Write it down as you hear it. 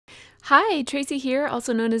Hi, Tracy here,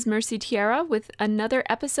 also known as Mercy Tiara, with another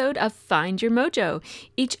episode of Find Your Mojo.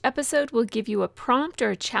 Each episode will give you a prompt or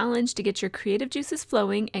a challenge to get your creative juices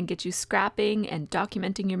flowing and get you scrapping and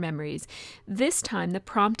documenting your memories. This time, the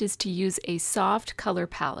prompt is to use a soft color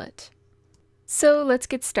palette. So let's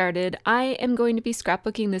get started. I am going to be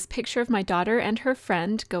scrapbooking this picture of my daughter and her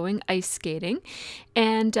friend going ice skating.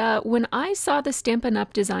 And when I saw the Stampin'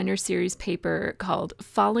 Up! Designer Series paper called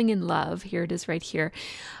Falling in Love, here it is right here,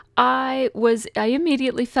 I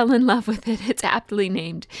immediately fell in love with it. It's aptly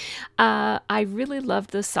named. I really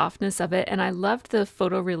loved the softness of it, and I loved the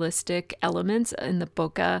photorealistic elements in the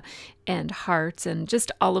bokeh and hearts and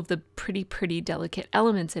just all of the pretty delicate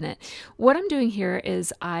elements in it. What I'm doing here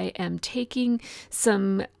is I am taking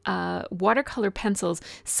some watercolor pencils.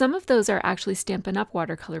 Some of those are actually Stampin' Up!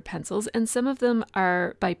 Watercolor pencils, and some of them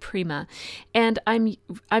are by Prima. And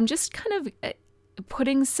I'm just kind of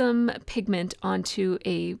putting some pigment onto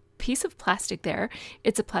a piece of plastic there.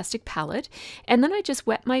 It's a plastic palette. And then I just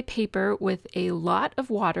wet my paper with a lot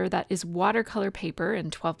of water that is watercolor paper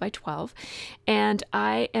in 12 by 12. And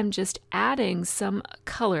I am just adding some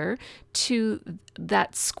color to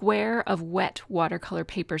that square of wet watercolor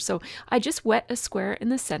paper. So I just wet a square in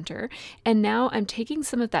the center, and now I'm taking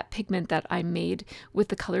some of that pigment that I made with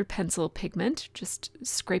the colored pencil pigment, just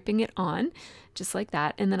scraping it on just like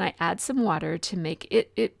that, and then I add some water to make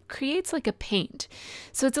it creates like a paint.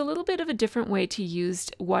 So it's a little bit of a different way to use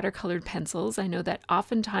watercolored pencils. I know that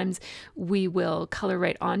oftentimes we will color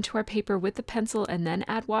right onto our paper with the pencil and then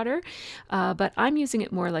add water, but I'm using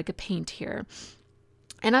it more like a paint here.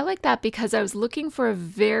 And I like that because I was looking for a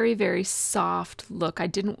very soft look. I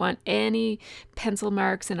didn't want any pencil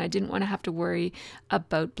marks, and I didn't want to have to worry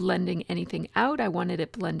about blending anything out. I wanted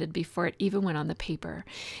it blended before it even went on the paper.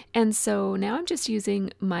 And so now I'm just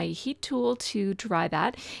using my heat tool to dry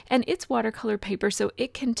that. And it's watercolor paper, so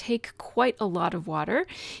it can take quite a lot of water.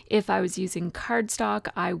 If I was using cardstock,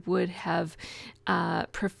 I would have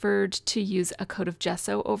preferred to use a coat of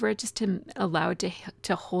gesso over it just to allow it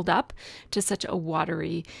to hold up to such a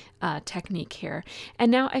watery technique here.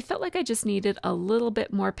 And now I felt like I just needed a little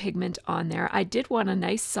bit more pigment on there. I did want a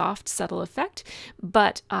nice soft subtle effect,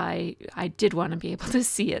 but I did want to be able to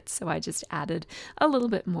see it, so I just added a little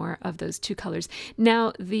bit more of those two colors.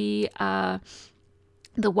 Now the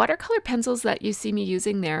watercolor pencils that you see me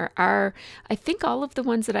using there are, I think all of the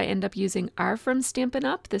ones that I end up using are from Stampin'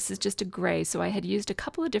 Up! This is just a gray, so I had used a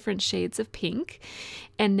couple of different shades of pink,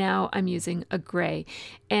 and now I'm using a gray.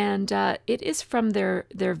 And it is from their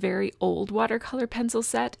very old watercolor pencil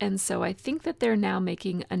set, and so I think that they're now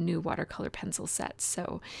making a new watercolor pencil set.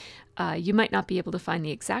 So you might not be able to find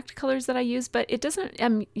the exact colors that I use, but it doesn't,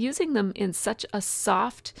 I'm using them in such a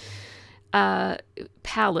soft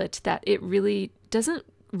palette that it really doesn't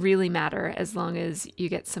really matter as long as you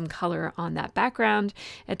get some color on that background.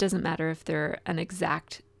 It doesn't matter if they're an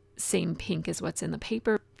exact same pink as what's in the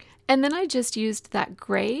paper. And then I just used that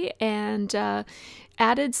gray and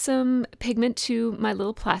added some pigment to my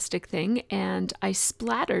little plastic thing, and I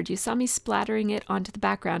splattered. You saw me splattering it onto the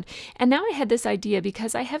background. And now I had this idea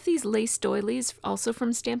because I have these lace doilies also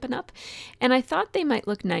from Stampin' Up, and I thought they might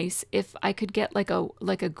look nice if I could get like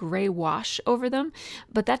a gray wash over them,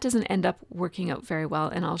 but that doesn't end up working out very well,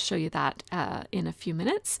 and I'll show you that in a few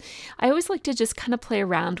minutes. I always like to just kind of play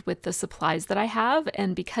around with the supplies that I have,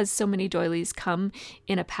 and because so many doilies come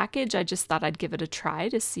in a package, I just thought I'd give it a try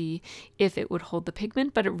to see if it would hold the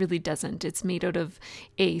pigment, but it really doesn't. It's made out of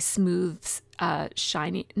a smooth,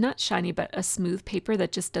 shiny, not shiny, but a smooth paper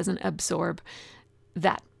that just doesn't absorb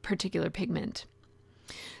that particular pigment.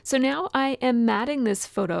 So now I am matting this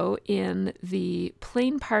photo in the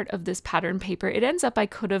plain part of this pattern paper. It ends up, I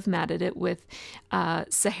could have matted it with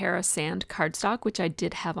Sahara Sand cardstock, which I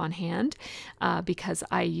did have on hand because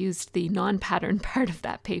I used the non-pattern part of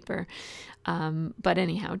that paper. But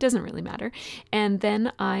anyhow, it doesn't really matter. And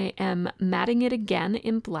then I am matting it again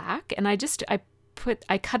in black, and I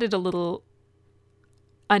cut it a little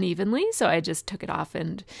unevenly, so I just took it off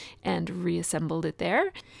and reassembled it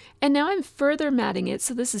there. And now I'm further matting it,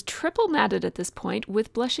 so this is triple matted at this point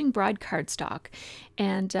with Blushing Bride cardstock.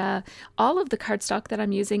 And all of the cardstock that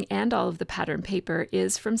I'm using and all of the pattern paper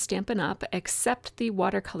is from Stampin' Up, except the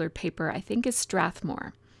watercolor paper, I think is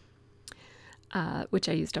Strathmore. Which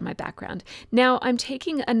I used on my background. Now I'm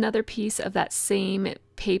taking another piece of that same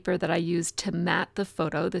paper that I used to matte the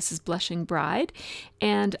photo. This is Blushing Bride,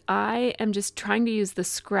 and I am just trying to use the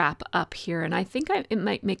scrap up here, and I think it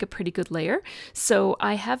might make a pretty good layer. So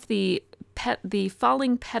I have the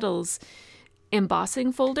Falling Petals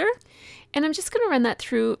embossing folder, And I'm just going to run that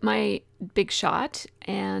through my Big Shot,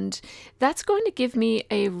 and that's going to give me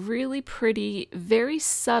a really pretty, very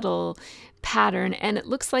subtle pattern, and it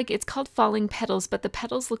looks like it's called falling petals, but the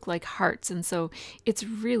petals look like hearts, and so it's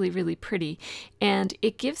really, really pretty. And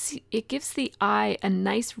it gives the eye a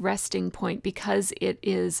nice resting point because it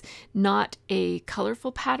is not a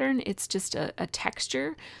colorful pattern, it's just a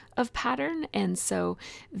texture of pattern, and so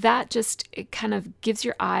that just, it kind of gives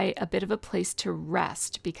your eye a bit of a place to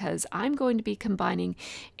rest, because I'm going to be combining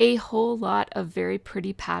a whole lot of very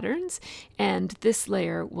pretty patterns, and this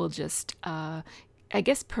layer will just I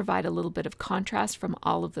guess provide a little bit of contrast from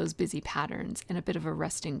all of those busy patterns and a bit of a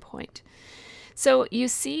resting point. So you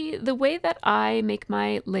see, the way that I make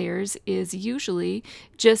my layers is usually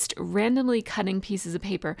just randomly cutting pieces of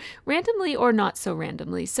paper, randomly or not so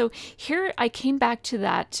randomly. So here I came back to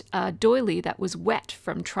that doily that was wet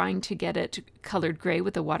from trying to get it colored gray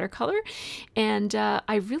with a watercolor, and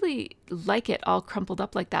I really like it all crumpled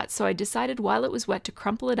up like that. So I decided while it was wet to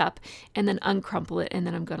crumple it up and then uncrumple it, and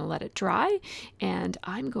then I'm going to let it dry, and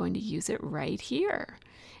I'm going to use it right here.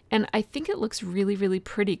 And I think it looks really, really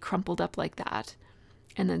pretty crumpled up like that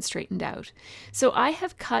and then straightened out. So I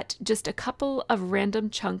have cut just a couple of random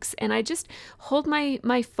chunks, and I just hold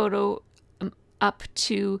my photo up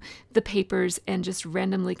to the papers and just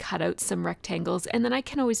randomly cut out some rectangles, and then I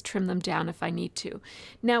can always trim them down if I need to.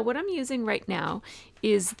 Now what I'm using right now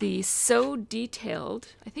is the So Detailed,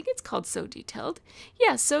 I think it's called So Detailed.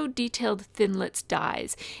 Yeah, So Detailed Thinlits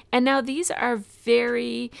dies. And now these are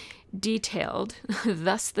very detailed,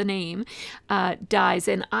 thus the name, dies,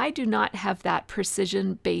 and I do not have that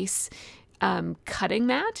precision base cutting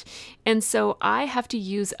mat, and so I have to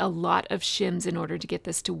use a lot of shims in order to get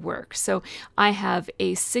this to work. So I have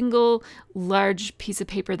a single large piece of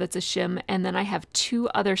paper that's a shim, and then I have two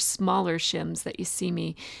other smaller shims that you see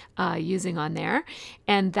me using on there,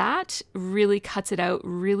 and that really cuts it out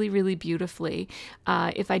really, really beautifully.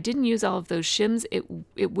 If I didn't use all of those shims,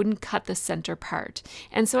 it wouldn't cut the center part,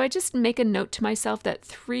 and so I just make a note to myself that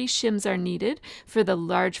 3 shims are needed for the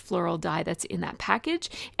large floral die that's in that package,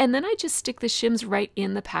 and then I just stick the shims right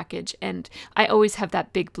in the package. And I always have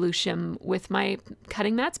that big blue shim with my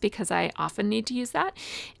cutting mats because I often need to use that.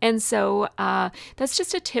 And so that's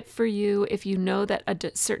just a tip for you. If you know that a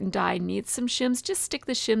certain die needs some shims, just stick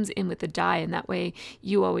the shims in with the die, and that way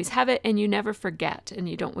you always have it and you never forget, and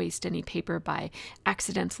you don't waste any paper by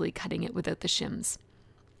accidentally cutting it without the shims.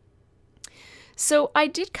 So I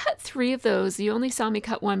did cut 3 of those. You only saw me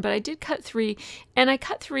cut 1, but I did cut 3, and I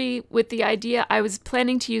cut 3 with the idea I was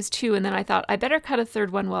planning to use 2, and then I thought I better cut a 3rd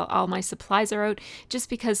one while all my supplies are out, just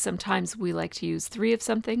because sometimes we like to use 3 of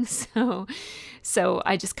something, so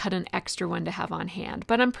I just cut an extra one to have on hand,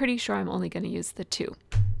 but I'm pretty sure I'm only going to use the 2.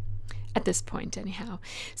 At this point anyhow.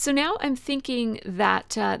 So now I'm thinking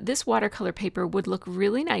that this watercolor paper would look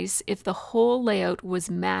really nice if the whole layout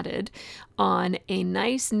was matted on a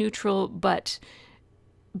nice neutral but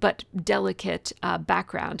delicate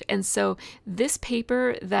background. And so this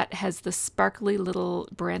paper that has the sparkly little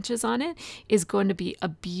branches on it is going to be a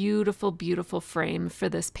beautiful, beautiful frame for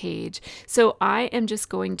this page. So I am just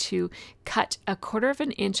going to cut 1/4 of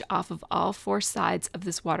an inch off of all 4 sides of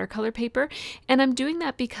this watercolor paper. And I'm doing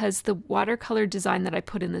that because the watercolor design that I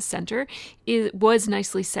put in the center was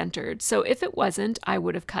nicely centered. So if it wasn't, I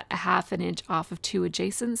would have cut 1/2 an inch off of 2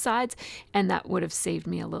 adjacent sides, and that would have saved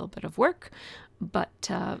me a little bit of work. But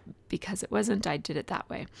because it wasn't, I did it that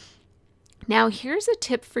way. Now here's a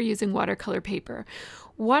tip for using watercolor paper.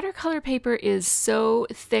 Watercolor paper is so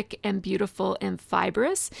thick and beautiful and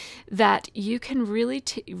fibrous that you can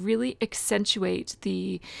really accentuate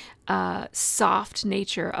the soft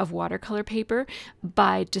nature of watercolor paper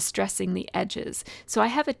by distressing the edges. So I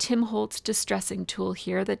have a Tim Holtz distressing tool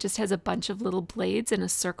here that just has a bunch of little blades in a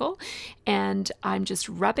circle, and I'm just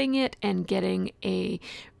rubbing it and getting a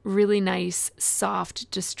really nice, soft,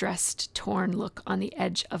 distressed, torn look on the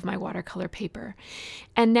edge of my watercolor paper.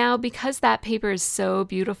 And now, because that paper is so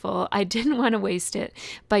beautiful, I didn't want to waste it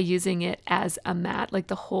by using it as a mat, like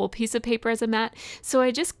the whole piece of paper as a mat. So I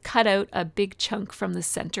just cut out a big chunk from the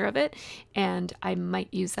center of it, and I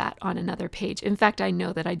might use that on another page. In fact, I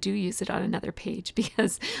know that I do use it on another page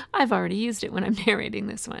because I've already used it when I'm narrating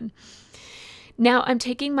this one. Now I'm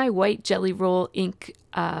taking my white Jelly Roll ink,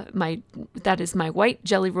 that is my white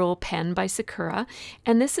Jelly Roll pen by Sakura,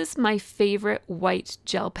 and this is my favorite white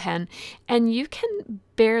gel pen, and you can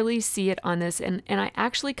barely see it on this, and I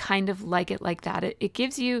actually kind of like it like that. It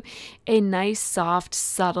gives you a nice, soft,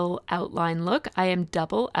 subtle outline look. I am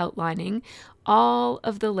double outlining all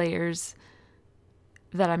of the layers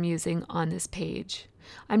that I'm using on this page.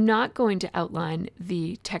 I'm not going to outline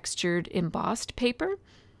the textured embossed paper,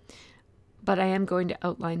 but I am going to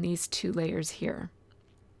outline these 2 layers here.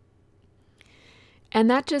 And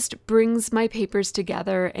that just brings my papers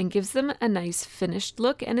together and gives them a nice finished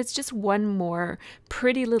look, and it's just one more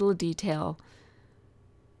pretty little detail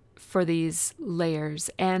for these layers.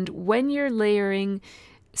 And when you're layering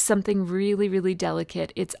something really, really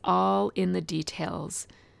delicate, it's all in the details.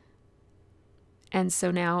 And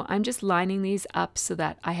so now I'm just lining these up so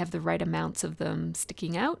that I have the right amounts of them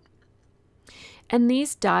sticking out. And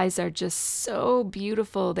these dies are just so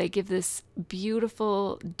beautiful. They give this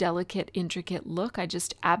beautiful, delicate, intricate look. I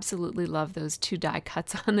just absolutely love those 2 die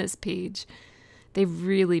cuts on this page. They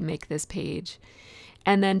really make this page.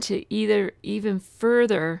 And then to even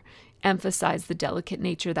further emphasize the delicate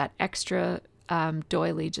nature, that extra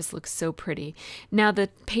doily just looks so pretty. Now the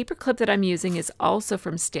paper clip that I'm using is also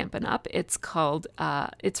from Stampin' Up. It's called,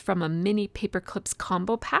 it's from a mini paper clips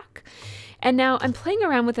combo pack. And now I'm playing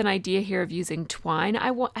around with an idea here of using twine.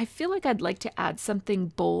 I feel like I'd like to add something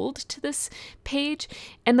bold to this page,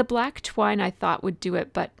 and the black twine I thought would do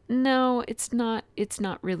it, but no, it's not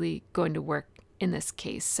really going to work in this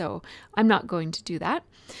case, so I'm not going to do that.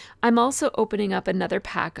 I'm also opening up another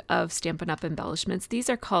pack of Stampin' Up embellishments. These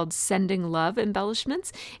are called Sending Love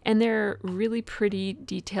embellishments, and they're really pretty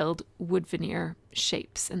detailed wood veneer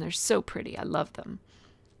shapes, and they're so pretty. I love them.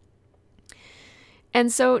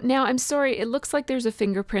 And so now I'm sorry, it looks like there's a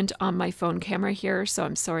fingerprint on my phone camera here, so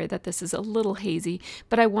I'm sorry that this is a little hazy,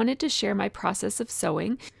 but I wanted to share my process of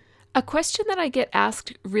sewing. A question that I get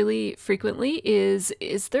asked really frequently is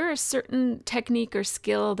there a certain technique or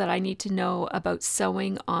skill that I need to know about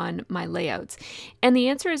sewing on my layouts? And the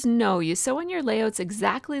answer is no. You sew on your layouts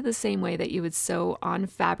exactly the same way that you would sew on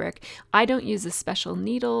fabric. I don't use a special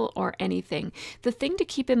needle or anything. The thing to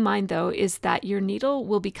keep in mind though is that your needle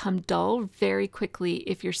will become dull very quickly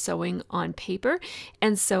if you're sewing on paper.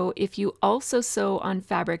 And so if you also sew on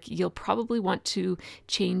fabric, you'll probably want to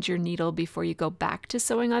change your needle before you go back to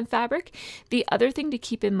sewing on fabric. The other thing to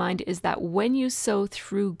keep in mind is that when you sew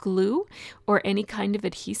through glue or any kind of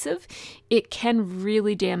adhesive, it can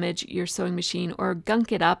really damage your sewing machine or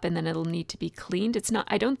gunk it up, and then it'll need to be cleaned.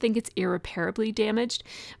 I don't think it's irreparably damaged,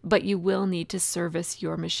 but you will need to service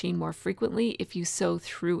your machine more frequently if you sew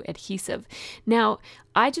through adhesive. Now,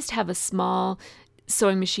 I just have a small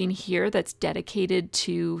sewing machine here that's dedicated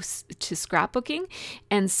to scrapbooking,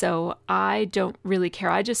 and so I don't really care.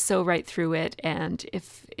 I just sew right through it, and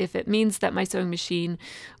if it means that my sewing machine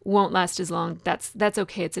won't last as long, that's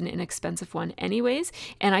okay. It's an inexpensive one anyways,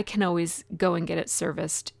 and I can always go and get it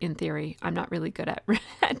serviced in theory. I'm not really good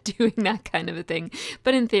at doing that kind of a thing,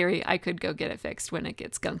 but in theory I could go get it fixed when it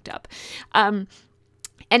gets gunked up.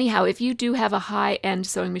 Anyhow, if you do have a high-end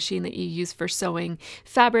sewing machine that you use for sewing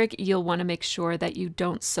fabric, you'll want to make sure that you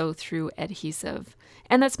don't sew through adhesive.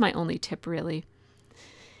 And that's my only tip, really.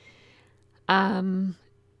 Now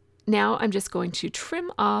I'm just going to trim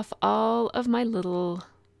off all of my little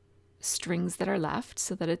strings that are left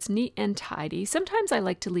so that it's neat and tidy. Sometimes I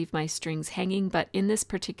like to leave my strings hanging, but in this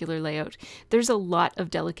particular layout, there's a lot of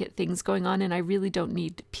delicate things going on, and I really don't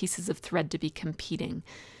need pieces of thread to be competing.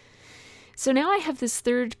 So now I have this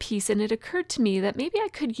third piece, and it occurred to me that maybe I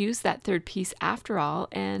could use that third piece after all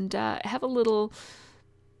and have a little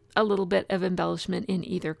bit of embellishment in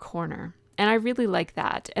either corner. And I really like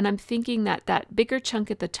that. And I'm thinking that that bigger chunk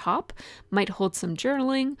at the top might hold some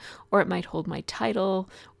journaling, or it might hold my title,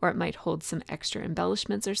 or it might hold some extra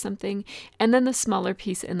embellishments or something. And then the smaller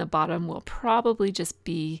piece in the bottom will probably just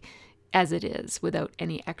be as it is without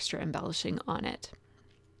any extra embellishing on it.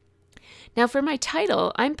 Now for my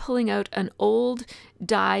title, I'm pulling out an old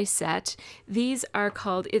die set. These are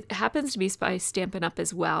called, it happens to be by Stampin' Up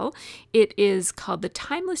as well. It is called the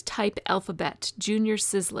Timeless Type Alphabet Junior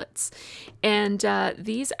Sizzlets. And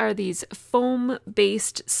these are these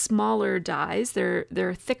foam-based smaller dies.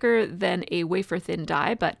 They're thicker than a wafer-thin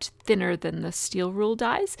die, but thinner than the steel rule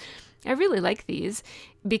dies. I really like these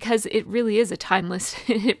because it really is a timeless,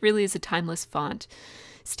 font.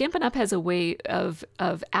 Stampin' Up has a way of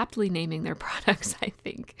aptly naming their products, I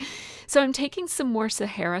think. So I'm taking some more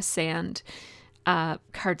Sahara sand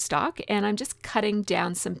cardstock, and I'm just cutting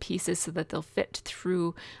down some pieces so that they'll fit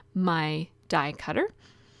through my die cutter.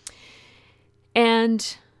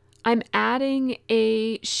 And I'm adding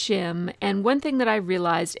a shim, and one thing that I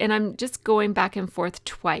realized, and I'm just going back and forth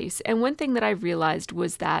twice, and one thing that I realized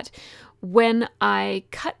was that when I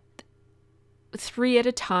cut 3 at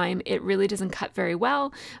a time, it really doesn't cut very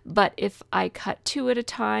well, but if I cut 2 at a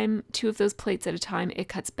time, 2 of those plates at a time, it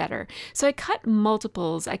cuts better. So I cut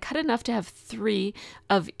multiples. I cut enough to have 3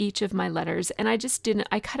 of each of my letters, and I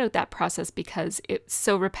cut out that process because it's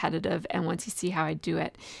so repetitive, and once you see how I do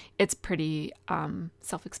it, it's pretty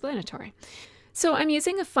self-explanatory. So I'm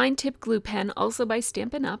using a fine tip glue pen, also by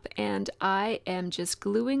Stampin' Up, and I am just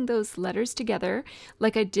gluing those letters together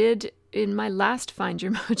like I did in my last Find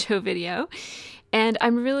Your Mojo video. And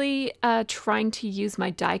I'm really trying to use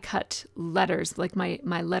my die cut letters, like my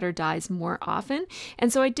letter dies, more often.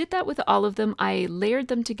 And so I did that with all of them. I layered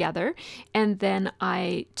them together, and then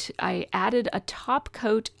I added a top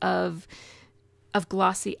coat of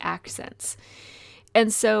glossy accents.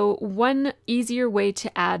 And so one easier way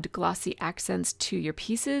to add glossy accents to your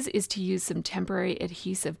pieces is to use some temporary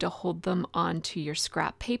adhesive to hold them onto your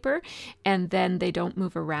scrap paper, and then they don't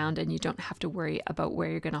move around and you don't have to worry about where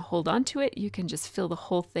you're going to hold onto it. You can just fill the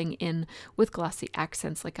whole thing in with glossy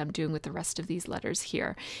accents like I'm doing with the rest of these letters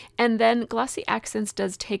here. And then glossy accents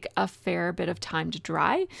does take a fair bit of time to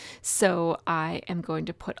dry, so I am going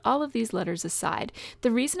to put all of these letters aside.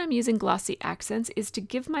 The reason I'm using glossy accents is to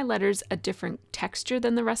give my letters a different texture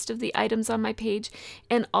than the rest of the items on my page,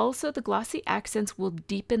 and also the glossy accents will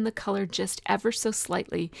deepen the color just ever so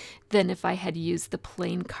slightly than if I had used the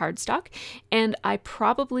plain cardstock. And I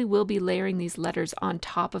probably will be layering these letters on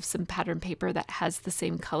top of some pattern paper that has the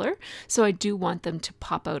same color, so I do want them to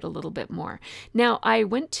pop out a little bit more. Now I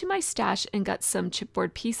went to my stash and got some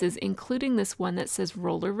chipboard pieces, including this one that says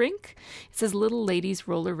roller rink. It says Little Ladies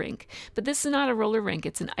Roller Rink, but this is not a roller rink,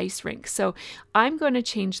 it's an ice rink. So I'm going to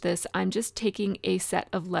change this. I'm just taking a set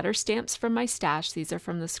of letter stamps from my stash. These are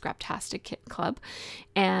from the Scraptastic Kit Club,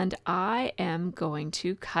 and I am going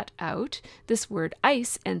to cut out this word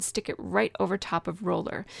ice and stick it right over top of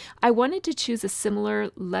roller. I wanted to choose a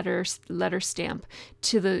similar letter stamp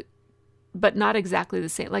to the, but not exactly the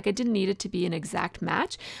same. Like, I didn't need it to be an exact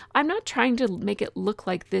match. I'm not trying to make it look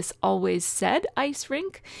like this always said ice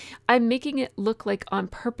rink. I'm making it look like on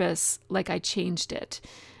purpose, like I changed it.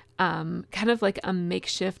 Kind of like a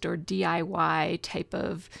makeshift or DIY type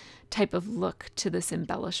of look to this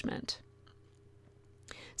embellishment.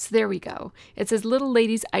 So there we go. It says Little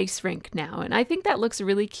Ladies Ice Rink now, and I think that looks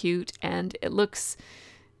really cute, and it looks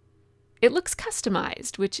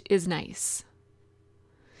customized, which is nice.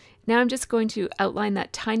 Now I'm just going to outline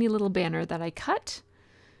that tiny little banner that I cut,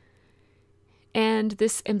 and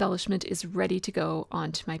this embellishment is ready to go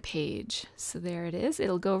onto my page. So there it is.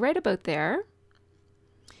 It'll go right about there.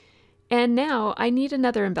 And now I need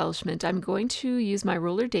another embellishment. I'm going to use my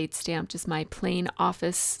roller date stamp, just my plain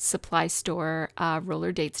office supply store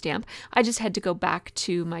roller date stamp. I just had to go back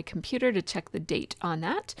to my computer to check the date on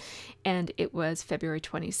that, and it was February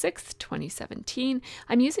 26th, 2017.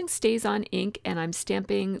 I'm using Stays-On ink, and I'm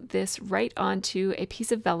stamping this right onto a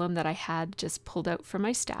piece of vellum that I had just pulled out from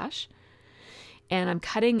my stash. And I'm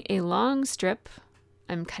cutting a long strip.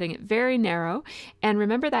 I'm cutting it very narrow, and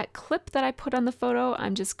remember that clip that I put on the photo?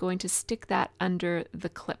 I'm just going to stick that under the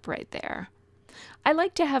clip right there. I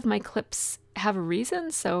like to have my clips have a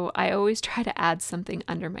reason, so I always try to add something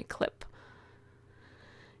under my clip.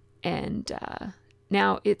 And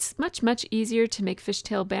now it's much easier to make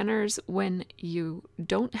fishtail banners when you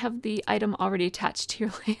don't have the item already attached to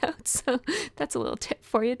your layout, so that's a little tip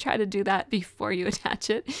for you. Try to do that before you attach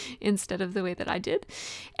it instead of the way that I did.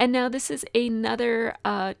 And now this is another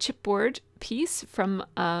chipboard piece from,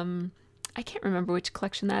 I can't remember which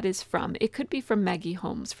collection that is from. It could be from Maggie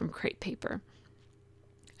Holmes from Crate Paper.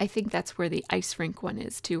 I think that's where the ice rink one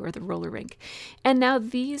is too, or the roller rink. And now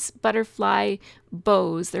these butterfly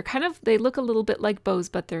bows, they look a little bit like bows,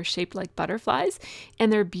 but they're shaped like butterflies,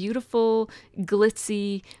 and they're beautiful,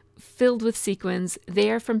 glitzy, filled with sequins. They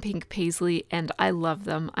are from Pink Paisley, and I love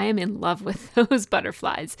them. I am in love with those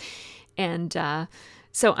butterflies. And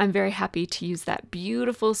so I'm very happy to use that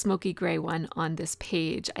beautiful smoky gray one on this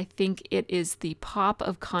page. I think it is the pop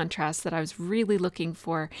of contrast that I was really looking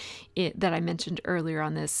for, that I mentioned earlier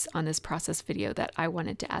on this process video, that I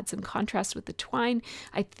wanted to add some contrast with the twine.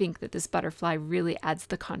 I think that this butterfly really adds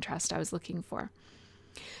the contrast I was looking for.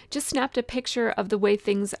 Just snapped a picture of the way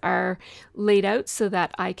things are laid out so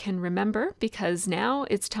that I can remember, because now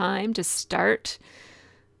it's time to start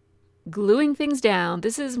gluing things down.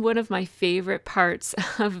 This is one of my favorite parts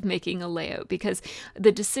of making a layout, because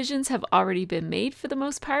the decisions have already been made for the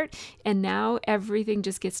most part, and now everything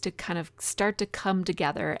just gets to kind of start to come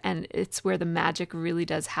together, and it's where the magic really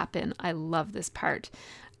does happen. I love this part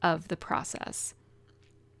of the process.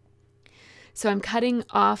 So I'm cutting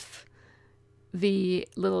off the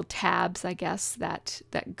little tabs, I guess, that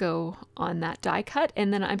go on that die cut.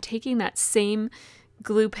 And then I'm taking that same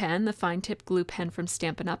glue pen, the fine tip glue pen from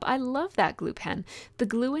Stampin' Up. I love that glue pen. The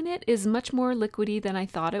glue in it is much more liquidy than I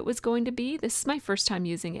thought it was going to be. This is my first time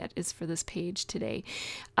using it, is for this page today.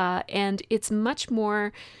 And it's much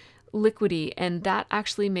more liquidy, and that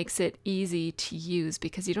actually makes it easy to use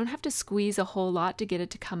because you don't have to squeeze a whole lot to get it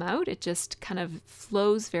to come out. It just kind of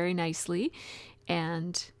flows very nicely,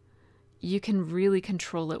 and you can really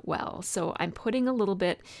control it well. So I'm putting a little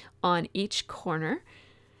bit on each corner,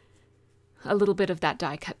 a little bit of that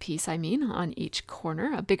die cut piece, on each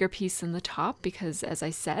corner, a bigger piece in the top, because as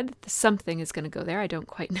I said, something is going to go there. I don't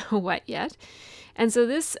quite know what yet. And so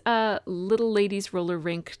this little lady's roller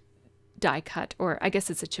rink die cut, or I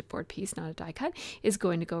guess it's a chipboard piece, not a die cut, is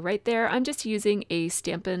going to go right there. I'm just using a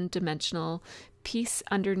Stampin' dimensional piece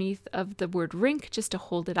underneath of the word rink just to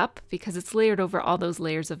hold it up because it's layered over all those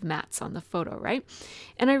layers of mats on the photo, right?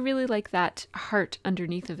 And I really like that heart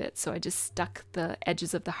underneath of it, so I just stuck the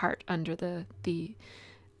edges of the heart under the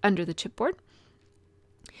chipboard.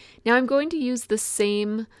 Now I'm going to use the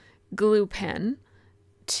same glue pen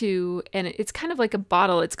and it's kind of like a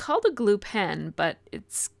bottle. It's called a glue pen, but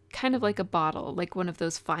it's kind of like a bottle, like one of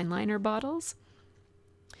those fine liner bottles.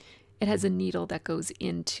 It has a needle that goes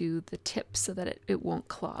into the tip so that it won't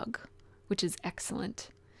clog, which is excellent.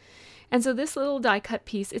 And so this little die cut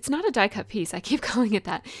piece, it's not a die cut piece, I keep calling it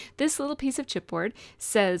that. This little piece of chipboard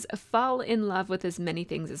says, fall in love with as many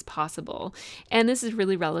things as possible. And this is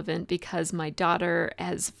really relevant because my daughter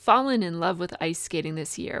has fallen in love with ice skating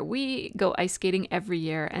this year. We go ice skating every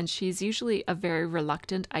year, and she's usually a very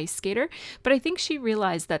reluctant ice skater. But I think she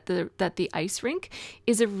realized that the ice rink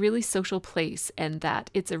is a really social place and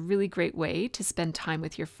that it's a really great way to spend time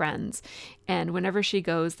with your friends. And whenever she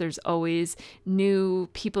goes, there's always new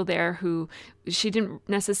people there who she didn't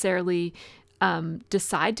necessarily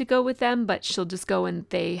decide to go with them, but she'll just go and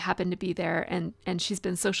they happen to be there. And she's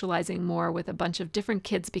been socializing more with a bunch of different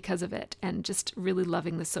kids because of it, and just really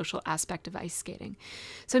loving the social aspect of ice skating.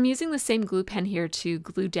 So I'm using the same glue pen here to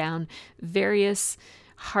glue down various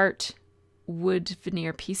heart wood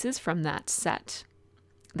veneer pieces from that set.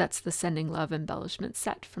 That's the Sending Love embellishment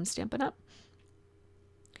set from Stampin' Up.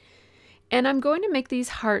 And I'm going to make these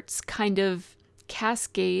hearts kind of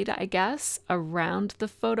cascade, I guess, around the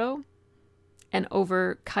photo and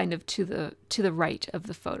over kind of to the right of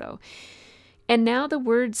the photo. And now the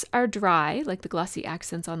words are dry, like the glossy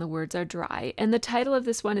accents on the words are dry. And the title of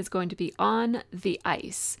this one is going to be On the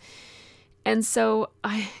Ice. And so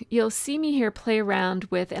you'll see me here play around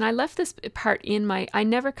with, and I left this part in I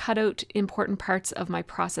never cut out important parts of my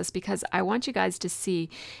process because I want you guys to see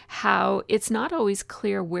how it's not always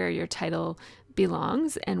clear where your title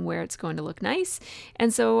belongs and where it's going to look nice.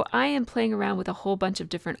 And so I am playing around with a whole bunch of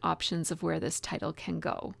different options of where this title can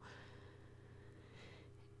go.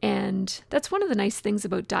 And that's one of the nice things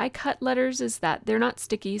about die cut letters, is that they're not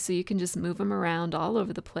sticky, so you can just move them around all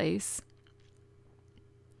over the place.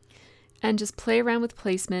 And just play around with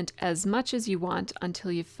placement as much as you want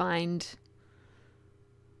until you find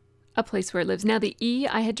a place where it lives. Now the E,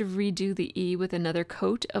 I had to redo the E with another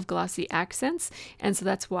coat of glossy accents, and so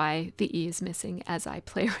that's why the E is missing as I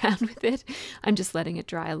play around with it. I'm just letting it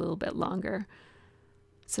dry a little bit longer.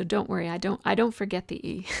 So don't worry, I don't forget the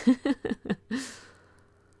E.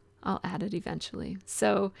 I'll add it eventually.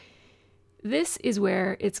 So this is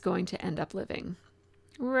where it's going to end up living,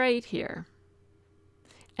 right here.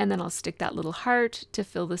 And then I'll stick that little heart to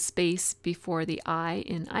fill the space before the I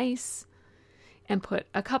in ice, and put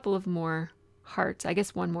a couple of more hearts, I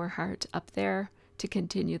guess one more heart up there to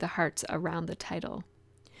continue the hearts around the title.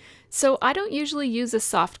 So I don't usually use a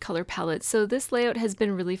soft color palette, so this layout has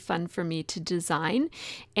been really fun for me to design.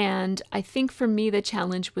 And I think for me the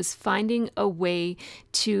challenge was finding a way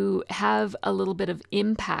to have a little bit of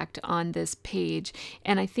impact on this page.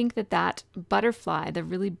 And I think that butterfly, the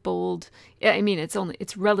really bold, I mean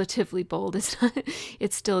it's relatively bold,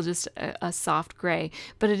 it's still just a soft gray,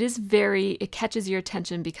 but it catches your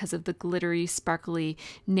attention because of the glittery, sparkly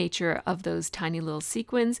nature of those tiny little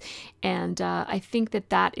sequins. And I think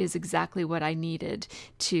that is exactly what I needed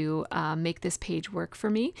to make this page work for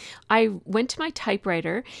me. I went to my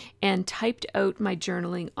typewriter and typed out my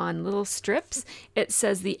journaling on little strips. It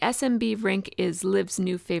says the SMB rink is Liv's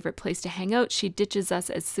new favorite place to hang out. She ditches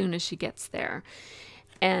us as soon as she gets there.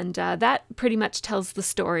 And that pretty much tells the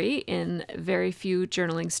story in very few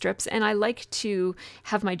journaling strips. And I like to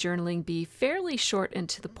have my journaling be fairly short and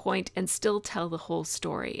to the point and still tell the whole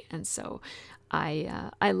story. And so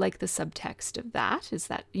I like the subtext of that, is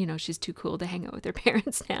that, you know, she's too cool to hang out with her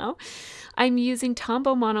parents now. I'm using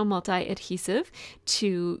Tombow Mono Multi Adhesive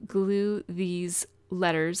to glue these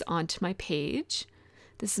letters onto my page.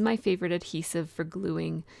 This is my favorite adhesive for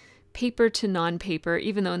gluing paper to non-paper,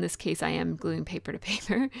 even though in this case I am gluing paper to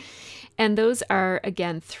paper. And those are,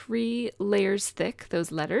 again, 3 layers thick, those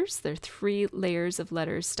letters. They're 3 layers of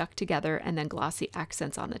letters stuck together and then glossy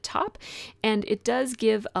accents on the top. And it does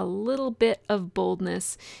give a little bit of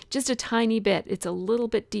boldness, just a tiny bit. It's a little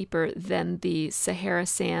bit deeper than the Sahara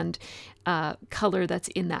sand color that's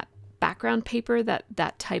in that background paper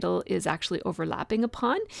that title is actually overlapping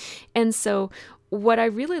upon. And so what I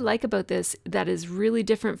really like about this that is really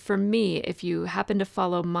different for me, if you happen to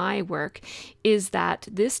follow my work, is that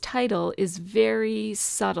this title is very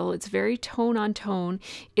subtle. It's very tone on tone.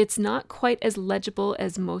 It's not quite as legible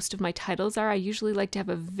as most of my titles are. I usually like to have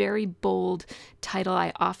a very bold title.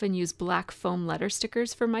 I often use black foam letter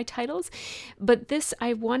stickers for my titles. But this,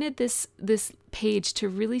 I wanted this page to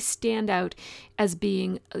really stand out as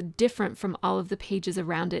being different from all of the pages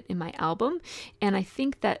around it in my album. And I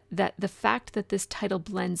think that the fact that this title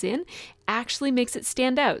blends in actually makes it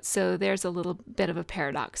stand out. So there's a little bit of a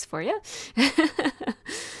paradox for you.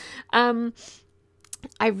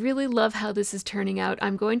 I really love how this is turning out.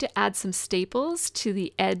 I'm going to add some staples to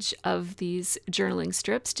the edge of these journaling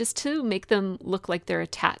strips just to make them look like they're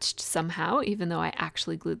attached somehow, even though I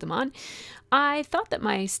actually glued them on. I thought that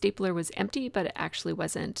my stapler was empty, but it actually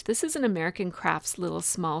wasn't. This is an American Crafts little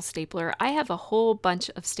small stapler. I have a whole bunch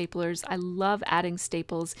of staplers. I love adding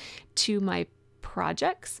staples to my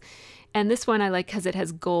projects. And this one I like because it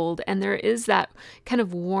has gold, and there is that kind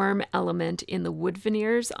of warm element in the wood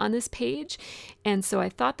veneers on this page. And so I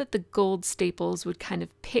thought that the gold staples would kind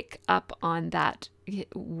of pick up on that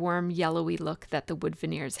warm yellowy look that the wood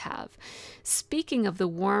veneers have. Speaking of the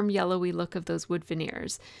warm yellowy look of those wood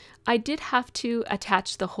veneers, I did have to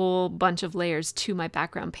attach the whole bunch of layers to my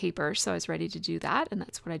background paper, so I was ready to do that, and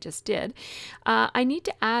that's what I just did. I need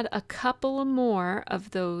to add a couple more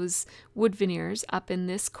of those wood veneers up in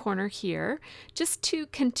this corner here, just to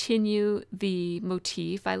continue the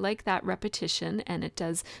motif. I like that repetition, and it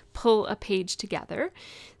does pull a page together.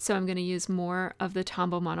 So I'm going to use more of the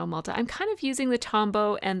Tombow Mono Multi. I'm kind of using the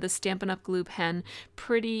Tombow and the Stampin' Up! Glue pen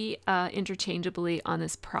pretty interchangeably on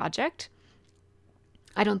this project.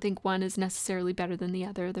 I don't think one is necessarily better than the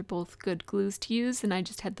other. They're both good glues to use, and I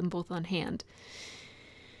just had them both on hand.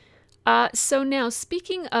 So now,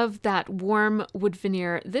 speaking of that warm wood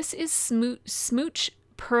veneer, this is Smooch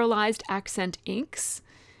Pearlized Accent Inks,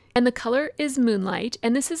 and the color is Moonlight,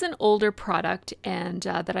 and this is an older product and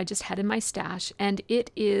that I just had in my stash, and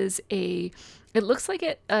it looks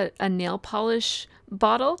like a nail polish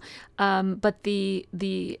bottle, but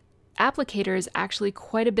the applicator is actually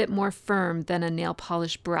quite a bit more firm than a nail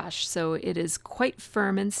polish brush, so it is quite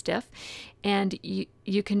firm and stiff, and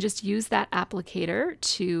you can just use that applicator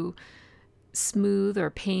to smooth or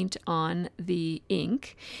paint on the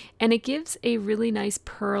ink, and it gives a really nice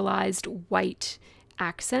pearlized white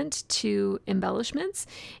accent to embellishments.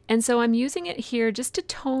 And so I'm using it here just to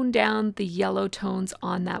tone down the yellow tones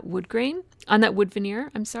on that wood veneer,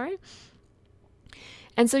 I'm sorry.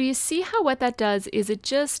 And so you see how what that does is it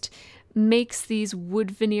just makes these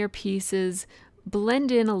wood veneer pieces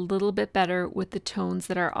blend in a little bit better with the tones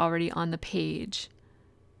that are already on the page.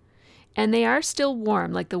 And they are still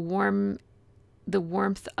warm, like the warmth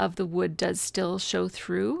of the wood does still show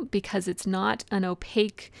through because it's not an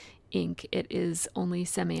opaque ink, it is only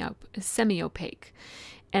semi-opaque.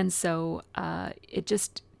 And so it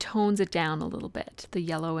just tones it down a little bit, the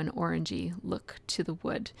yellow and orangey look to the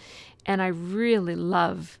wood. And I really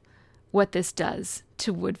love what this does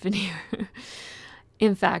to wood veneer.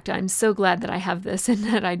 In fact, I'm so glad that I have this and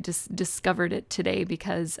that I just discovered it today,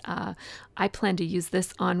 because I plan to use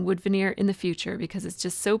this on wood veneer in the future because it's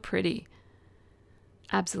just so pretty.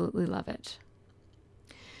 Absolutely love it.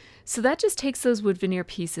 So that just takes those wood veneer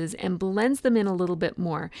pieces and blends them in a little bit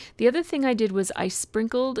more. The other thing I did was I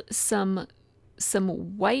sprinkled some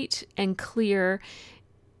white and clear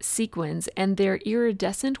sequins, and they're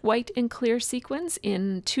iridescent white and clear sequins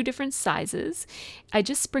in 2 different sizes. I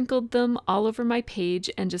just sprinkled them all over my page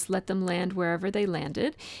and just let them land wherever they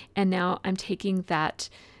landed. And now I'm taking that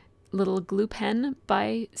little glue pen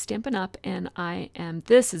by Stampin' Up, and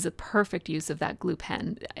this is a perfect use of that glue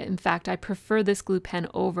pen. In fact, I prefer this glue pen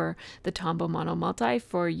over the Tombow Mono Multi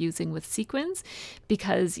for using with sequins,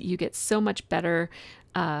 because you get so much better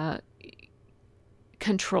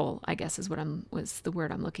control, I guess was the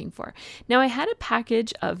word I'm looking for. Now I had a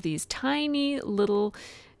package of these tiny little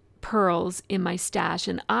pearls in my stash,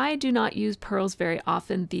 and I do not use pearls very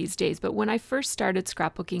often these days, but when I first started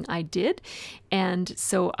scrapbooking I did, and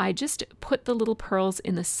so I just put the little pearls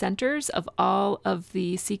in the centers of all of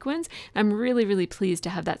the sequins. I'm really pleased to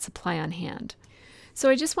have that supply on hand. So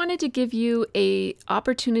I just wanted to give you an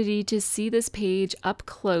opportunity to see this page up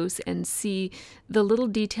close and see the little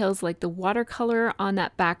details like the watercolor on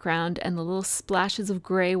that background and the little splashes of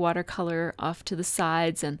gray watercolor off to the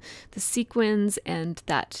sides and the sequins and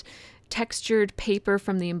that textured paper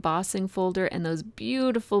from the embossing folder and those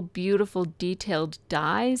beautiful detailed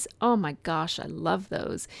dies. Oh my gosh, I love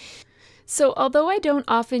those. So although I don't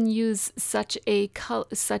often use such a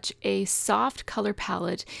soft color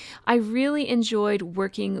palette, I really enjoyed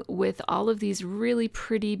working with all of these really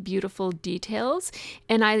pretty, beautiful details.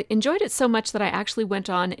 And I enjoyed it so much that I actually went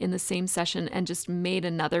on in the same session and just made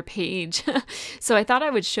another page. So I thought I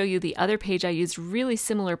would show you the other page. I used really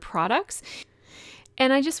similar products.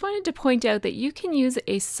 And I just wanted to point out that you can use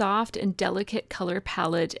a soft and delicate color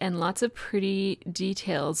palette and lots of pretty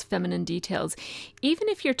details, feminine details, even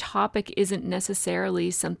if your topic isn't necessarily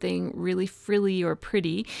something really frilly or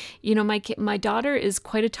pretty. You know, my daughter is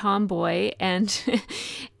quite a tomboy, and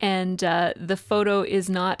the photo is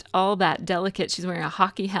not all that delicate. She's wearing a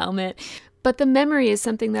hockey helmet. But the memory is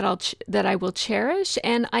something that I will cherish,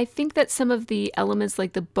 and I think that some of the elements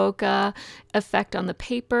like the bokeh effect on the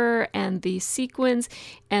paper and the sequins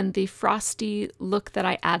and the frosty look that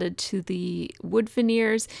I added to the wood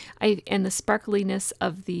veneers and the sparkliness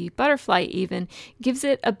of the butterfly even gives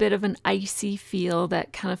it a bit of an icy feel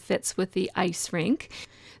that kind of fits with the ice rink.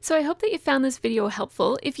 So I hope that you found this video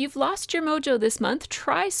helpful. If you've lost your mojo this month,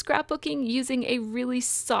 try scrapbooking using a really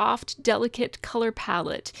soft, delicate color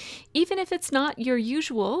palette. Even if it's not your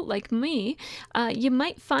usual, like me, you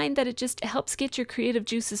might find that it just helps get your creative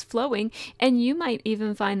juices flowing, and you might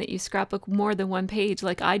even find that you scrapbook more than one page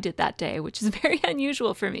like I did that day, which is very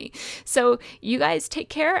unusual for me. So you guys take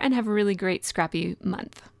care and have a really great scrappy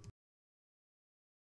month.